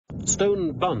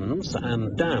Stone bunds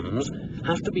and dams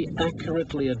have to be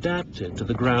accurately adapted to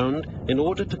the ground in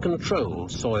order to control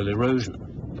soil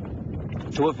erosion.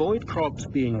 To avoid crops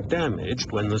being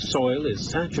damaged when the soil is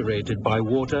saturated by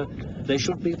water, they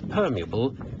should be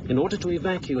permeable in order to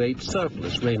evacuate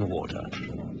surplus rainwater.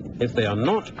 If they are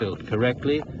not built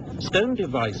correctly, stone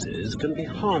devices can be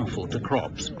harmful to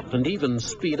crops and even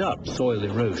speed up soil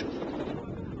erosion.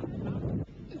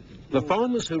 The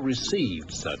farmers who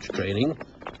received such training,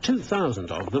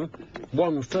 2,000 of them,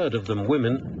 1/3 of them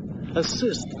women,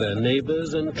 assist their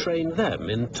neighbors and train them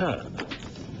in turn.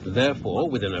 Therefore,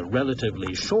 within a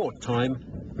relatively short time,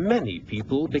 many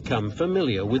people become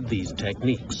familiar with these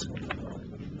techniques.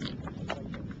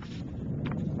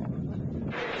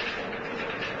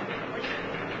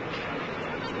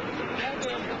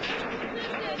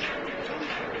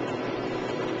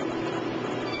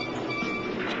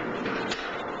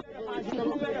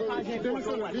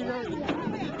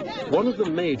 One of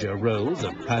the major roles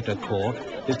of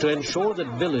Patacor is to ensure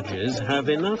that villages have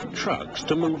enough trucks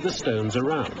to move the stones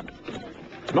around.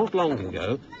 Not long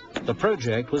ago, the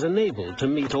project was enabled to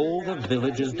meet all the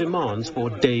villages' demands for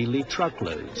daily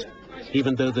truckloads,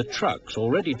 even though the trucks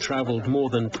already traveled more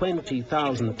than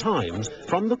 20,000 times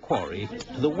from the quarry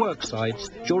to the work sites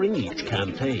during each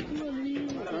campaign.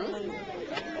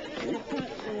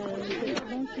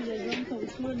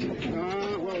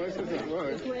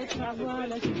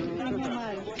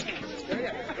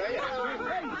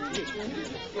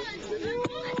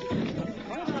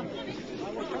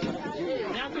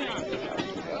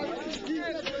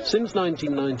 Since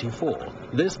 1994,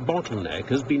 this bottleneck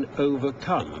has been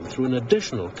overcome through an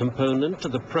additional component to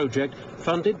the project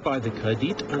funded by the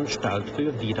Kreditanstalt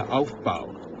für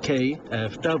Wiederaufbau,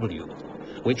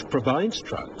 KfW, which provides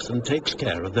trucks and takes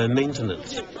care of their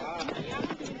maintenance.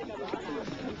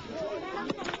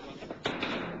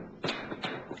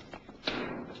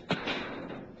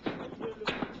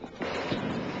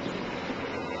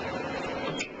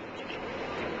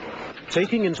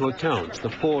 Taking into account the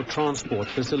poor transport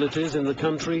facilities in the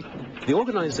country, the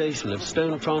organization of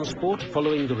stone transport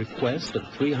following the request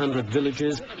of 300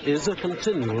 villages is a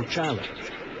continual challenge.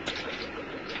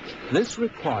 This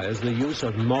requires the use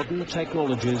of modern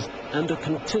technologies and a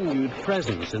continued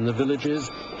presence in the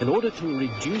villages in order to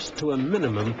reduce to a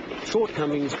minimum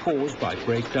shortcomings caused by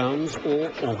breakdowns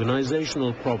or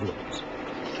organizational problems.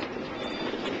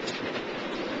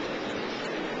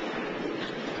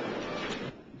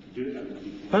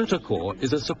 Patacor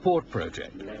is a support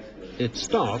project. Its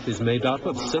staff is made up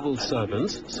of civil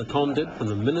servants seconded from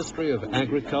the Ministry of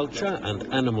Agriculture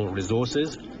and Animal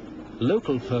Resources,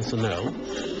 local personnel,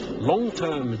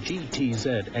 long-term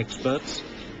GTZ experts,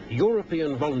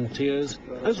 European volunteers,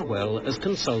 as well as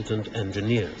consultant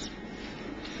engineers.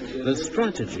 The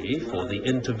strategy for the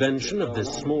intervention of this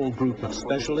small group of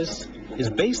specialists is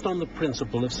based on the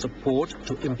principle of support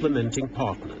to implementing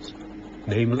partners,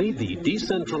 namely the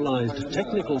decentralized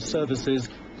technical services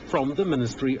from the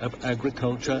Ministry of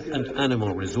Agriculture and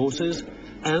Animal Resources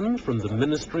and from the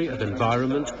Ministry of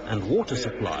Environment and Water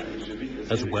Supply,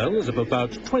 as well as of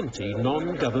about 20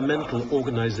 non-governmental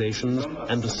organizations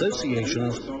and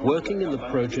associations working in the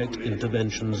project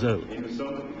intervention zone.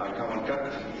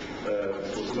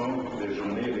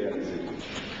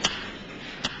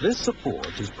 This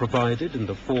support is provided in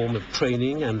the form of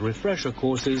training and refresher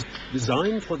courses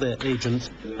designed for their agents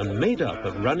and made up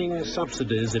of running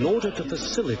subsidies in order to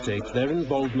facilitate their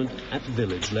involvement at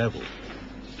village level.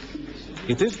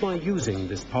 It is by using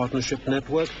this partnership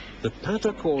network that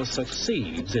Patacor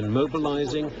succeeds in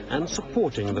mobilizing and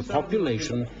supporting the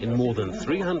population in more than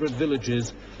 300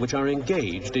 villages which are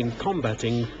engaged in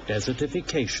combating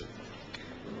desertification.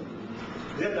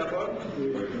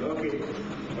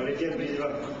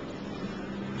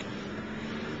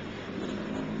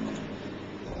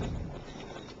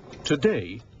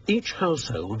 Today, each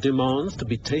household demands to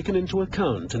be taken into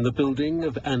account in the building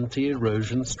of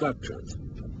anti-erosion structures.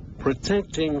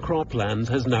 Protecting croplands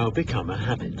has now become a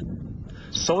habit.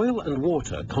 Soil and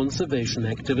water conservation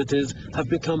activities have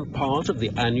become part of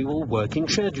the annual working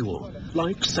schedule,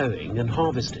 like sowing and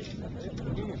harvesting.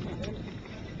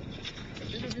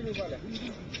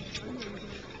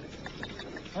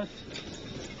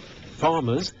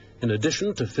 Farmers, in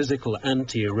addition to physical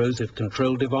anti-erosive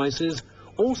control devices,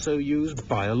 also used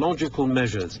biological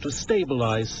measures to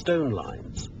stabilize stone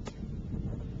lines.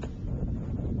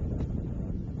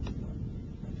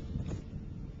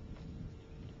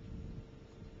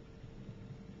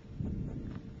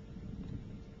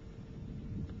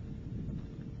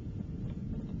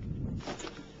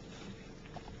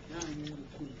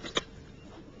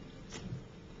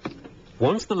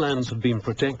 Once the lands have been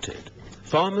protected,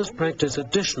 Farmers practice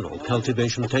additional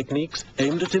cultivation techniques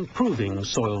aimed at improving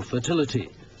soil fertility,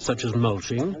 such as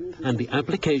mulching and the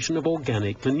application of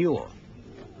organic manure.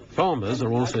 Farmers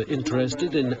are also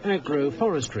interested in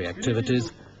agroforestry activities,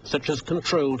 such as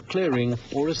controlled clearing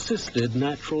or assisted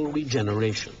natural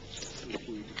regeneration.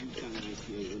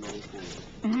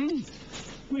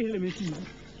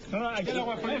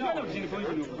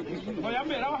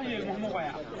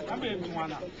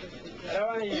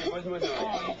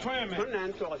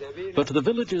 But the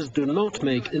villagers do not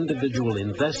make individual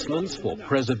investments for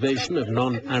preservation of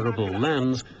non-arable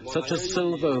lands, such as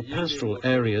silvo-pastoral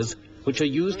areas, which are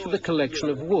used for the collection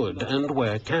of wood and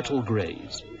where cattle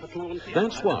graze.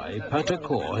 That's why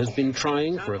Patacor has been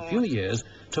trying for a few years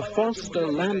to foster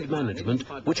land management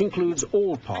which includes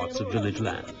all parts of village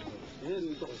land.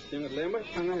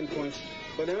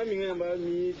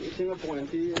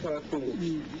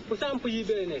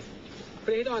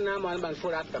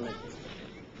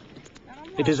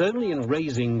 It is only in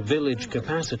raising village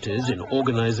capacities in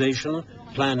organization,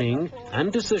 planning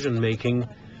and decision-making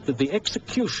that the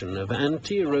execution of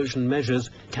anti-erosion measures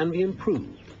can be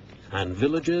improved, and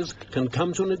villagers can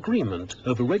come to an agreement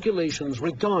over regulations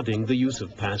regarding the use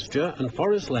of pasture and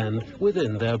forest land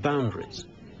within their boundaries.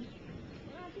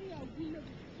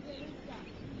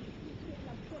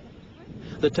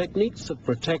 The techniques of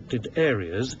protected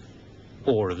areas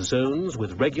or of zones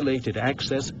with regulated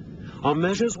access are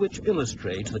measures which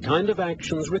illustrate the kind of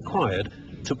actions required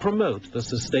to promote the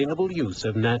sustainable use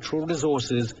of natural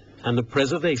resources and the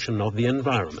preservation of the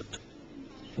environment.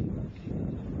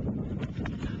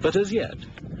 But as yet,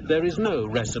 there is no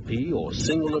recipe or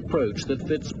single approach that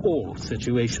fits all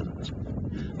situations.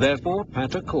 Therefore,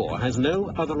 Patacor has no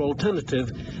other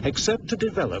alternative except to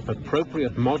develop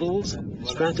appropriate models,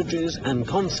 strategies and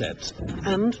concepts,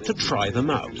 and to try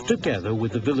them out together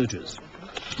with the villagers.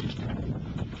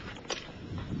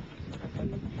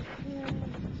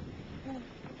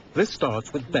 This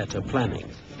starts with better planning.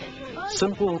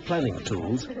 Simple planning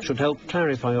tools should help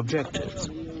clarify objectives,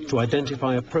 to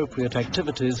identify appropriate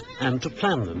activities and to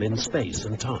plan them in space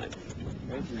and time.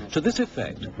 To this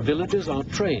effect, villagers are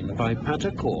trained by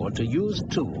Patacor to use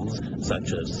tools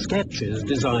such as sketches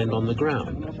designed on the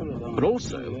ground, but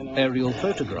also aerial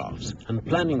photographs and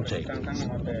planning tables.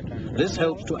 This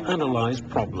helps to analyze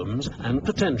problems and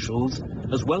potentials,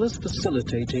 as well as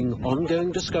facilitating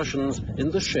ongoing discussions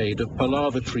in the shade of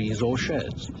palaver trees or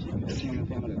sheds.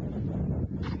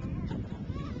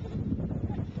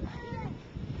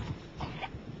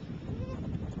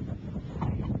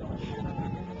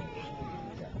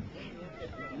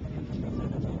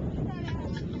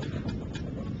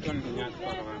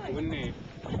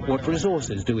 What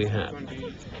resources do we have?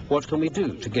 What can we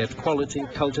do to get quality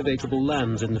cultivatable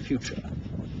lands in the future?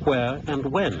 Where and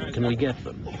when can we get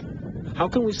them? How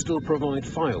can we still provide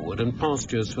firewood and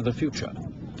pastures for the future?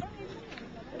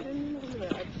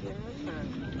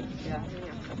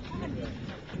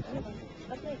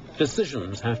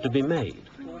 Decisions have to be made.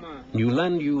 New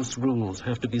land use rules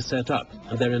have to be set up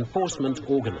and their enforcement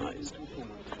organized.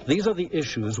 These are the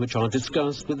issues which are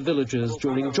discussed with villagers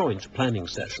during joint planning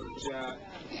sessions.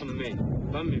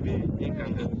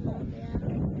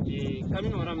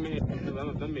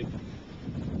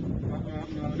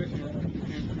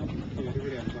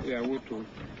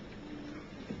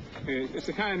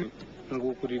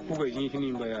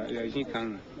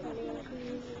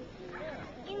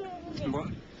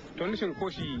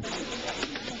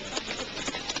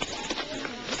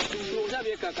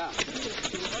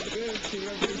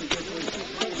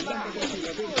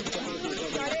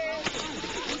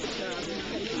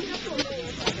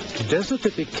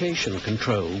 Desertification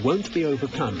control won't be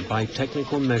overcome by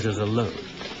technical measures alone.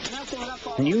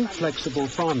 New flexible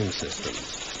farming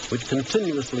systems, which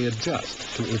continuously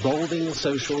adjust to evolving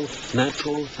social,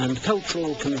 natural and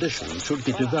cultural conditions, should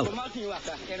be developed.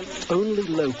 Only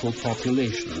local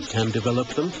populations can develop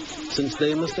them, since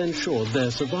they must ensure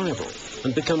their survival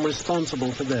and become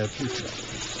responsible for their future.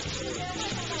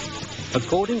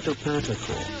 According to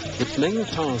Patacor, its main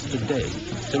task today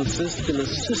consists in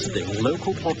assisting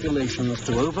local populations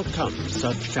to overcome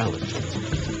such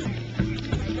challenges.